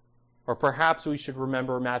 Or perhaps we should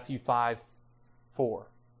remember Matthew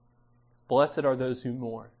 5:4. "Blessed are those who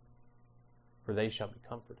mourn, for they shall be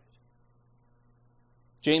comforted."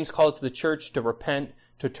 James calls the church to repent,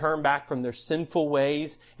 to turn back from their sinful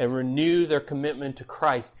ways and renew their commitment to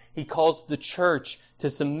Christ. He calls the church to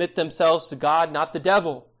submit themselves to God, not the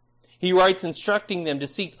devil. He writes instructing them to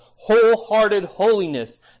seek wholehearted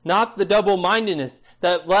holiness, not the double-mindedness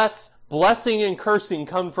that lets blessing and cursing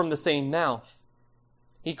come from the same mouth.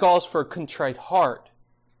 He calls for a contrite heart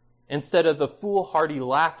instead of the foolhardy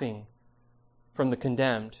laughing from the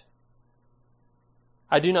condemned.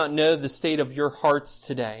 I do not know the state of your hearts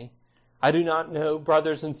today. I do not know,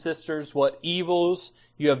 brothers and sisters, what evils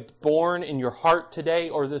you have borne in your heart today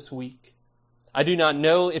or this week. I do not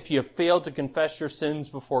know if you have failed to confess your sins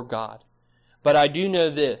before God. But I do know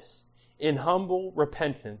this: in humble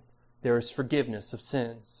repentance, there is forgiveness of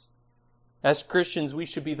sins. As Christians, we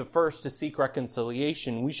should be the first to seek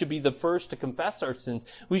reconciliation. We should be the first to confess our sins.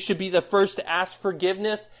 We should be the first to ask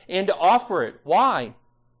forgiveness and to offer it. Why?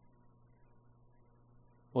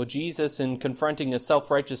 Well, Jesus, in confronting a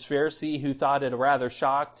self-righteous Pharisee who thought it a rather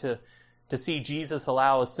shock to see Jesus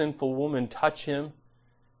allow a sinful woman touch him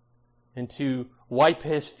and to wipe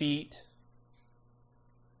his feet,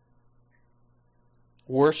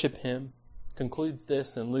 worship him, concludes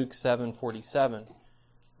this in Luke 7:47.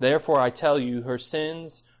 "Therefore I tell you, her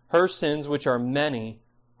sins, which are many,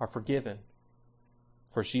 are forgiven.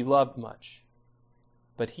 For she loved much.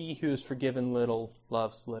 But he who is forgiven little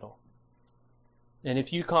loves little." And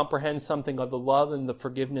if you comprehend something of the love and the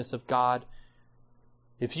forgiveness of God,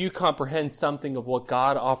 if you comprehend something of what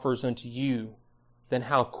God offers unto you, then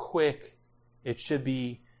how quick it should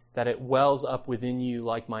be that it wells up within you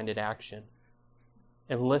like-minded action.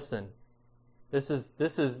 And listen, this is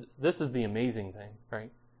the amazing thing,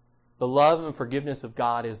 right? The love and forgiveness of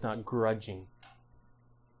God is not grudging.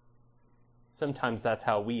 Sometimes that's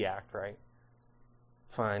how we act, right?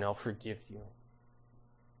 Fine, I'll forgive you.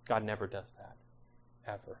 God never does that.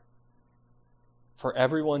 Ever. For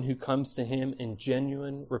everyone who comes to Him in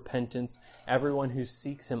genuine repentance, everyone who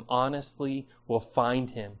seeks Him honestly will find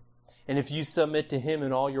Him. And if you submit to Him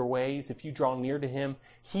in all your ways, if you draw near to Him,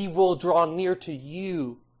 He will draw near to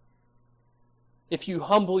you. If you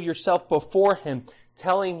humble yourself before Him,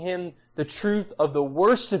 telling Him the truth of the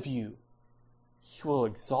worst of you, He will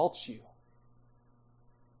exalt you.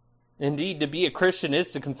 Indeed, to be a Christian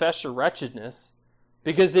is to confess your wretchedness.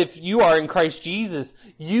 Because if you are in Christ Jesus,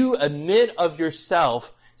 you admit of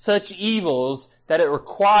yourself such evils that it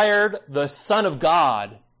required the Son of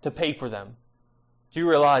God to pay for them. Do you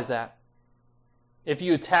realize that? If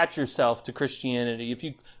you attach yourself to Christianity, if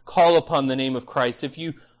you call upon the name of Christ, if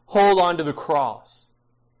you hold on to the cross,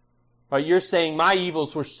 right, you're saying, my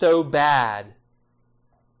evils were so bad.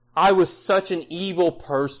 I was such an evil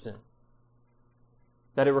person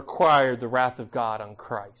that it required the wrath of God on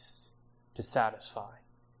Christ to satisfy.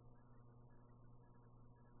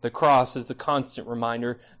 The cross is the constant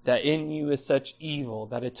reminder that in you is such evil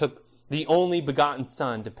that it took the only begotten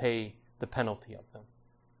Son to pay the penalty of them.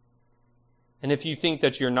 And if you think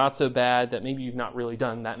that you're not so bad, that maybe you've not really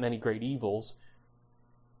done that many great evils,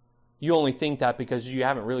 you only think that because you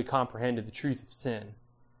haven't really comprehended the truth of sin.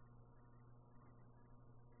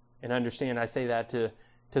 And understand, I say that to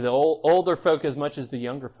the older folk as much as the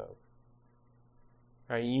younger folk.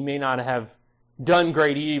 Right? You may not have done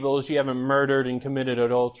great evils, you haven't murdered and committed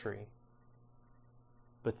adultery.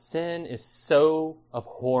 But sin is so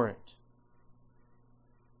abhorrent.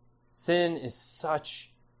 Sin is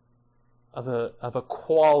such of a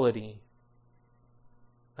quality,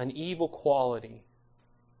 an evil quality,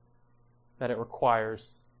 that it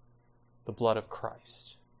requires the blood of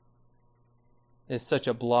Christ. It is such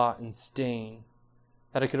a blot and stain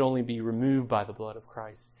that it could only be removed by the blood of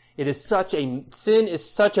Christ. Sin is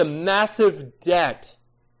such a massive debt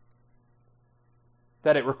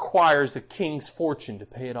that it requires a king's fortune to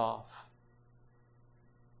pay it off.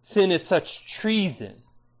 Sin is such treason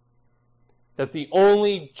that the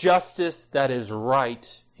only justice that is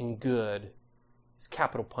right and good is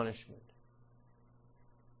capital punishment.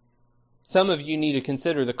 Some of you need to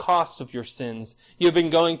consider the cost of your sins. You have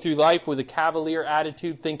been going through life with a cavalier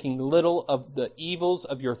attitude, thinking little of the evils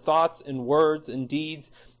of your thoughts and words and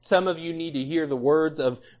deeds. Some of you need to hear the words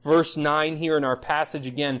of verse 9 here in our passage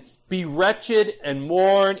again. Be wretched and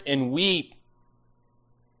mourn and weep.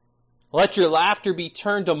 Let your laughter be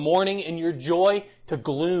turned to mourning and your joy to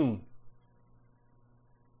gloom.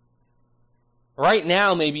 Right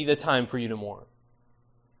now may be the time for you to mourn.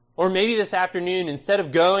 Or maybe this afternoon, instead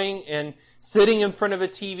of going and sitting in front of a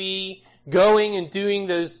TV, going and doing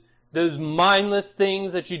those mindless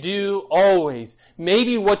things that you do always,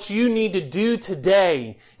 maybe what you need to do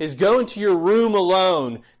today is go into your room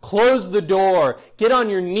alone, close the door, get on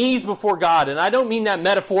your knees before God. And I don't mean that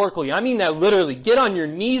metaphorically. I mean that literally. Get on your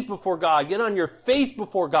knees before God. Get on your face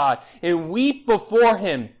before God and weep before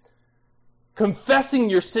Him, confessing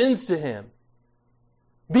your sins to Him.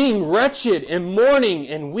 Being wretched and mourning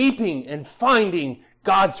and weeping and finding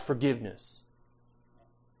God's forgiveness.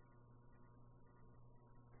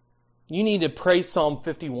 You need to pray Psalm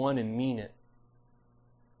 51 and mean it.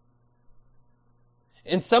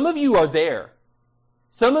 And some of you are there.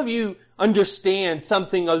 Some of you understand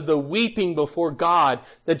something of the weeping before God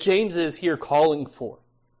that James is here calling for.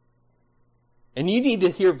 And you need to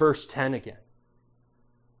hear verse 10 again.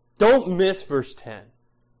 Don't miss verse 10.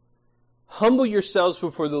 Humble yourselves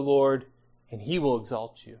before the Lord, and He will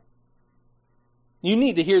exalt you. You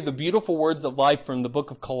need to hear the beautiful words of life from the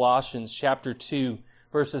book of Colossians, chapter 2,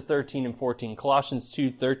 verses 13 and 14. Colossians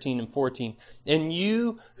 2, 13 and 14. And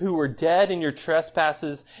you who were dead in your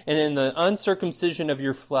trespasses and in the uncircumcision of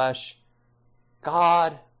your flesh,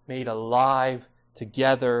 God made alive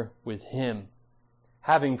together with Him,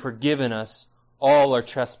 having forgiven us all our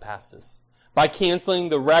trespasses. By canceling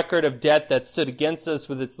the record of debt that stood against us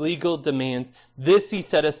with its legal demands, this He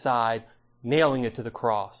set aside, nailing it to the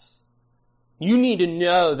cross. You need to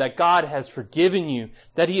know that God has forgiven you,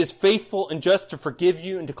 that He is faithful and just to forgive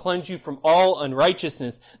you and to cleanse you from all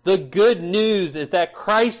unrighteousness. The good news is that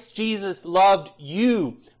Christ Jesus loved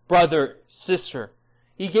you, brother, sister.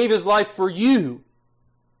 He gave His life for you.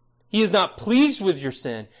 He is not pleased with your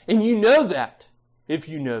sin, and you know that, if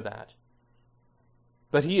you know that.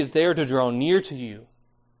 But He is there to draw near to you.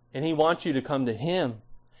 And He wants you to come to Him.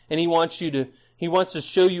 And He wants to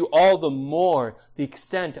show you all the more the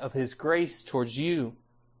extent of His grace towards you.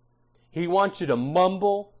 He wants you to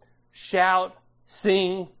mumble, shout,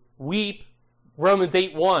 sing, weep. Romans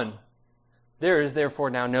 8:1. There is therefore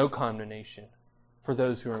now no condemnation for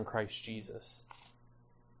those who are in Christ Jesus.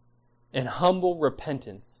 In humble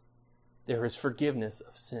repentance, there is forgiveness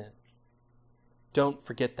of sin. Don't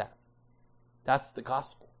forget that. That's the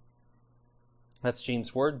gospel. That's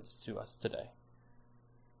James' words to us today.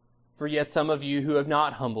 For yet some of you who have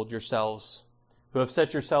not humbled yourselves, who have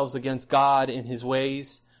set yourselves against God in His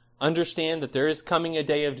ways, understand that there is coming a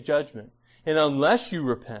day of judgment. And unless you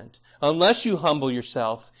repent, unless you humble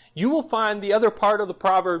yourself, you will find the other part of the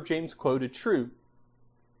proverb James quoted true.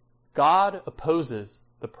 God opposes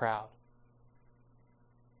the proud.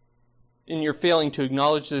 In your failing to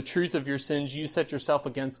acknowledge the truth of your sins, you set yourself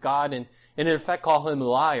against God and in effect call him a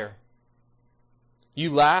liar.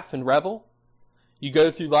 You laugh and revel. You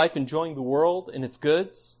go through life enjoying the world and its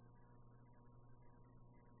goods.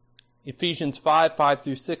 Ephesians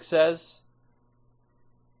 5:5-6 says,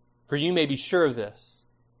 "For you may be sure of this,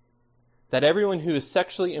 that everyone who is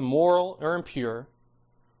sexually immoral or impure,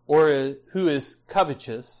 or who is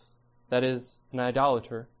covetous, that is, an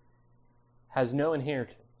idolater, has no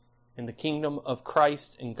inheritance in the kingdom of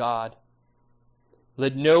Christ and God.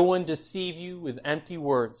 Let no one deceive you with empty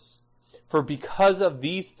words, for because of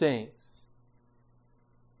these things,"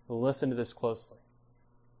 listen to this closely,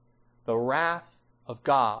 "the wrath of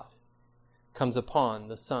God comes upon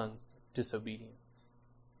the sons of disobedience."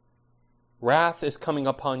 Wrath is coming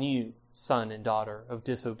upon you, son and daughter of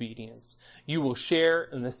disobedience. You will share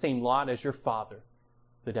in the same lot as your father,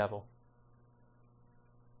 the devil.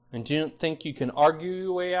 And don't think you can argue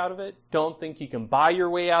your way out of it. Don't think you can buy your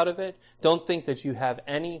way out of it. Don't think that you have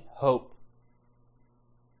any hope,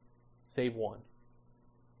 save one.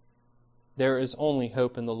 There is only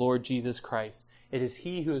hope in the Lord Jesus Christ. It is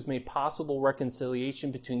He who has made possible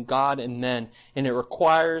reconciliation between God and men, and it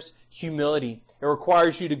requires humility. It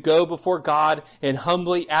requires you to go before God and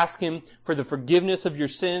humbly ask Him for the forgiveness of your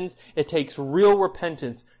sins. It takes real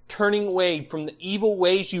repentance, turning away from the evil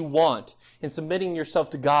ways you want and submitting yourself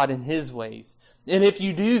to God in His ways. And if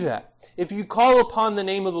you do that, if you call upon the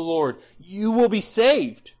name of the Lord, you will be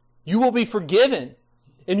saved. You will be forgiven.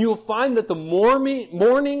 And you will find that the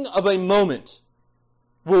mourning of a moment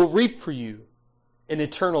will reap for you an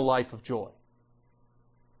eternal life of joy.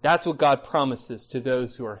 That's what God promises to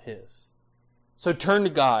those who are His. So turn to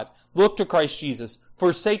God, look to Christ Jesus,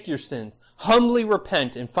 forsake your sins, humbly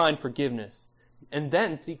repent and find forgiveness, and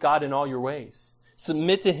then seek God in all your ways.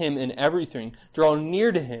 Submit to Him in everything, draw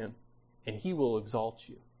near to Him, and He will exalt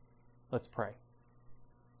you. Let's pray.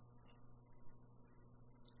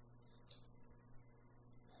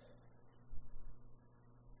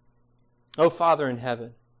 O Father in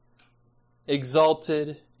heaven,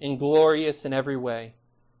 exalted and glorious in every way,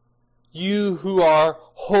 you who are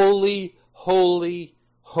holy, holy,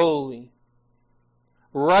 holy,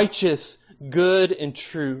 righteous, good, and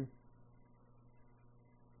true,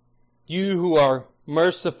 you who are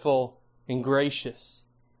merciful and gracious,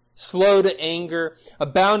 slow to anger,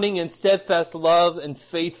 abounding in steadfast love and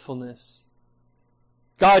faithfulness.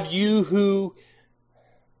 God, you who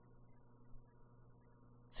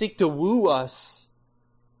seek to woo us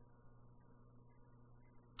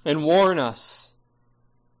and warn us.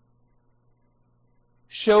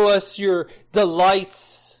 Show us your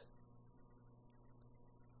delights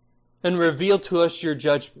and reveal to us your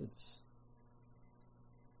judgments.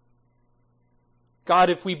 God,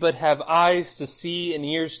 if we but have eyes to see and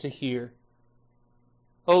ears to hear.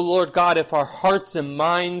 Oh Lord God, if our hearts and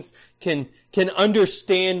minds can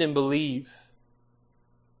understand and believe.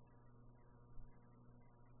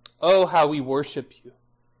 Oh, how we worship you.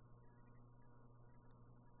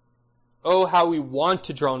 Oh, how we want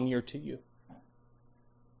to draw near to you.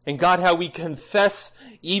 And God, how we confess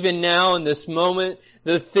even now in this moment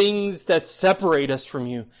the things that separate us from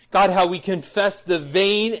you. God, how we confess the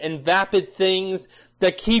vain and vapid things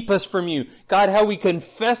that keep us from you. God, how we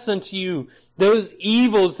confess unto you those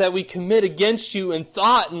evils that we commit against you in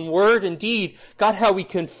thought and word and deed. God, how we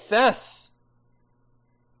confess,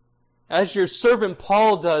 as your servant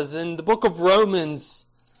Paul does in the book of Romans,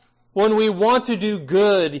 when we want to do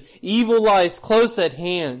good, evil lies close at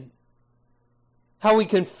hand. How we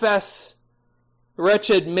confess,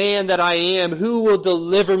 wretched man that I am, who will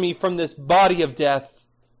deliver me from this body of death?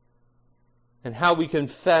 And how we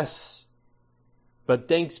confess, but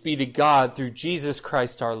thanks be to God through Jesus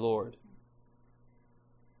Christ our Lord.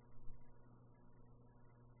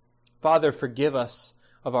 Father, forgive us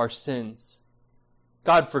of our sins.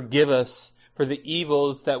 God, forgive us for the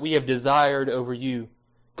evils that we have desired over you.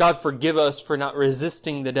 God, forgive us for not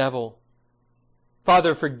resisting the devil.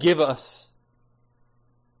 Father, forgive us.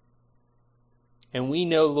 And we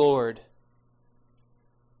know, Lord,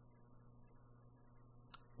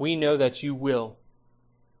 we know that you will.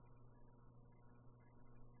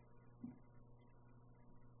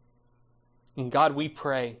 And God, we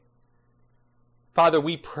pray. Father,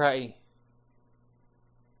 we pray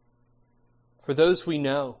for those we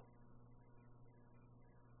know,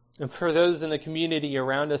 and for those in the community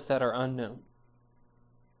around us that are unknown.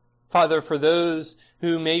 Father, for those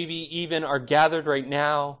who maybe even are gathered right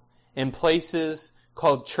now in places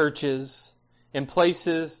called churches, in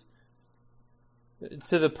places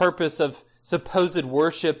to the purpose of supposed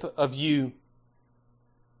worship of you.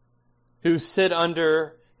 who sit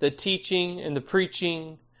under the teaching and the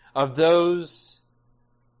preaching of those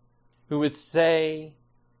who would say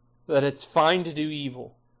that it's fine to do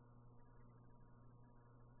evil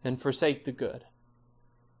and forsake the good.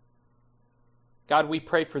 God, we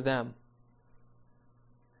pray for them.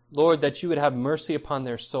 Lord, that you would have mercy upon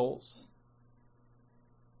their souls.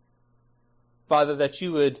 Father, that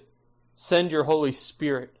you would send your Holy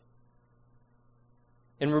Spirit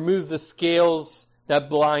and remove the scales that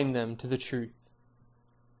blind them to the truth.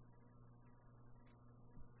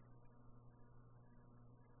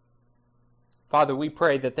 Father, we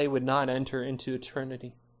pray that they would not enter into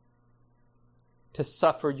eternity to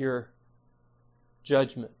suffer your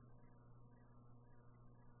judgment,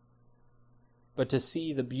 but to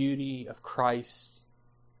see the beauty of Christ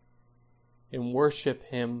and worship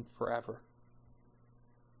him forever.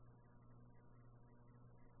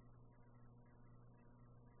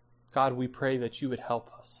 God, we pray that you would help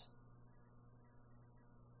us,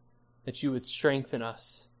 that you would strengthen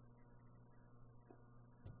us,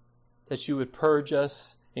 that you would purge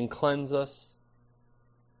us and cleanse us.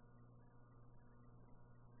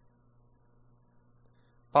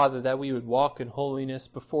 Father, that we would walk in holiness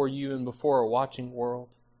before you and before a watching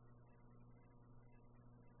world.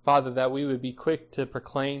 Father, that we would be quick to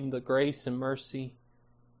proclaim the grace and mercy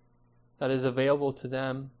that is available to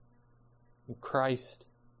them in Christ.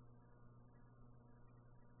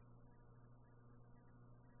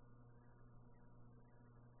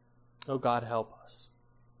 Oh God, help us.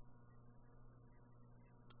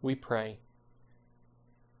 We pray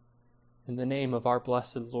in the name of our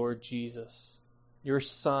blessed Lord Jesus, your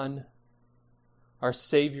Son, our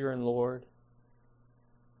Savior and Lord,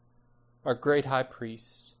 our great high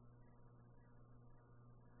priest.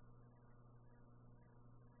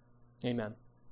 Amen.